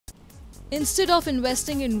Instead of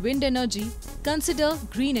investing in wind energy, consider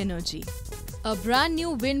green energy. A brand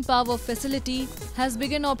new wind power facility has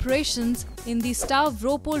begun operations in the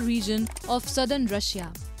Stavropol region of southern Russia.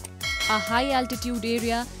 A high-altitude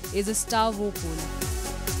area is Stavropol.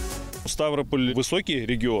 Ставрополь – высокий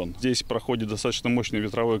регион. Здесь проходит достаточно мощный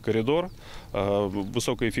ветровой коридор,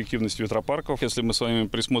 высокая эффективность ветропарков. Если мы с вами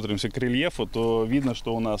присмотримся к рельефу, то видно,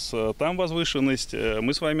 что у нас там возвышенность,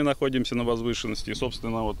 мы с вами находимся на возвышенности. И,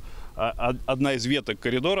 собственно, вот одна из веток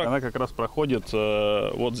коридора, она как раз проходит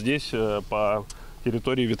вот здесь по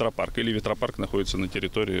территории ветропарка, или ветропарк находится на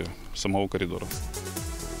территории самого коридора.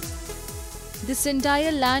 This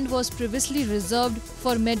entire land was previously reserved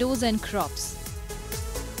for meadows and crops.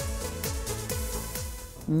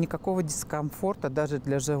 Никакого дискомфорта даже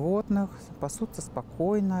для животных. Пасутся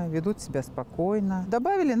спокойно, ведут себя спокойно.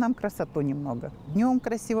 Добавили нам красоту немного. Днем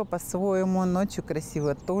красиво по-своему, ночью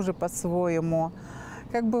красиво тоже по-своему.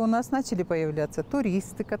 Как бы у нас начали появляться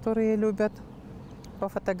туристы, которые любят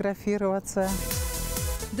пофотографироваться.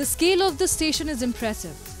 The scale of the station is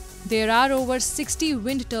impressive. There are over 60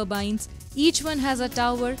 wind turbines. Each one has a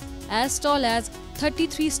tower as tall as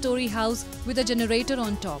 33-story house with a generator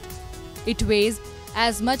on top. It weighs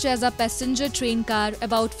as much as a passenger train car,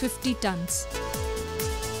 about 50 tons.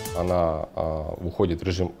 Она уходит в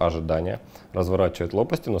режим ожидания, разворачивает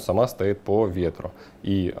лопасти, но сама стоит по ветру.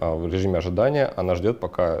 И в режиме ожидания она ждет,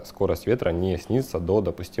 пока скорость ветра не снизится до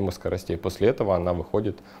допустимых скоростей. После этого она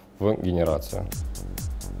выходит в генерацию.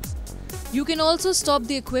 You can also stop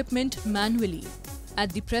the equipment manually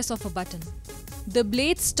at the press of a button. The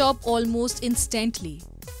blades stop almost instantly,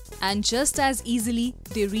 and just as easily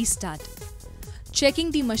they restart.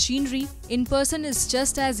 Checking the machinery in person is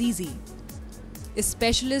just as easy.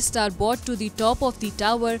 Specialists are brought to the top of the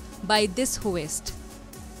tower by this hoist.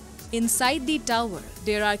 Inside the tower,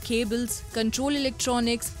 there are cables, control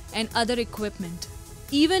electronics, and other equipment.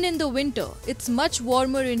 Even in the winter, it's much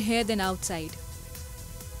warmer in here than outside.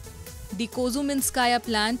 The Kozuminskaya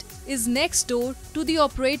plant is next door to the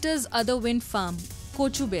operator's other wind farm,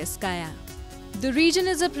 Kochubeskaya. The region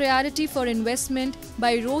is a priority for investment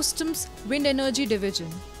by Rostom's wind energy division.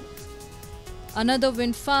 Another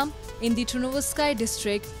wind farm in the Trunovskaya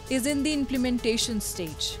district is in the implementation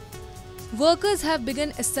stage. Workers have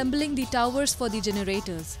begun assembling the towers for the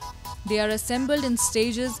generators. They are assembled in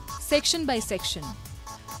stages, section by section.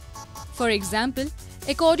 For example,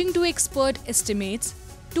 according to expert estimates,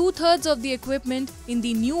 2/3 of the equipment in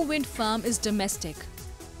the new wind farm is domestic.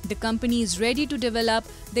 The company is ready to develop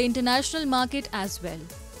the international market as well.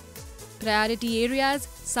 Priority areas: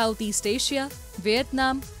 Southeast Asia,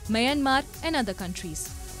 Vietnam, Myanmar and other countries.